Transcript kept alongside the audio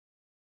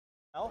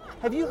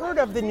Have you heard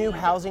of the new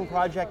housing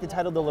project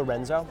entitled the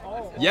Lorenzo?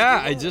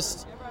 Yeah, I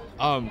just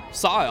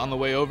saw it on the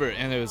way over,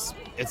 and it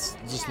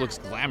just looks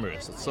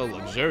glamorous. It's so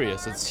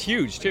luxurious. It's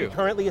huge too.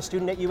 Currently a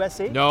student at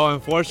USC? No,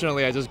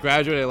 unfortunately, I just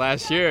graduated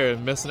last year,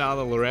 and missing out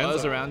on the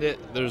Lorenzo. Around it,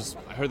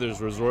 I heard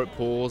there's resort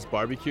pools,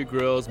 barbecue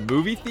grills,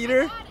 movie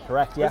theater.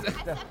 Correct. Yeah.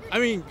 I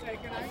mean,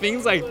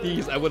 things like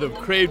these I would have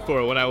craved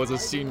for when I was a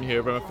student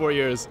here. For my 4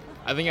 years,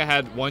 I think I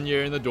had 1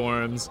 year in the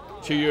dorms,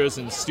 2 years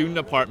in student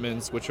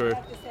apartments, which were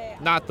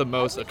not the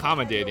most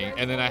accommodating,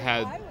 and then I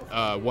had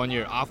 1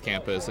 year off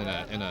campus in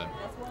a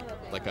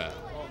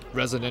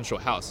residential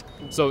house.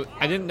 So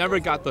I never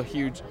got the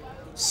huge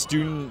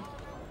student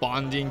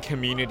bonding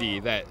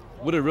community that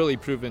would have really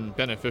proven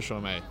beneficial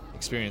in my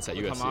experience at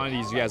USC. The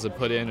commodities you guys have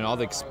put in and all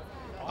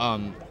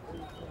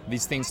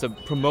these things to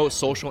promote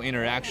social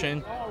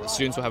interaction, the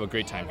students will have a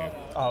great time here.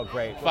 Oh,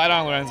 great. Fight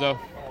on, Lorenzo.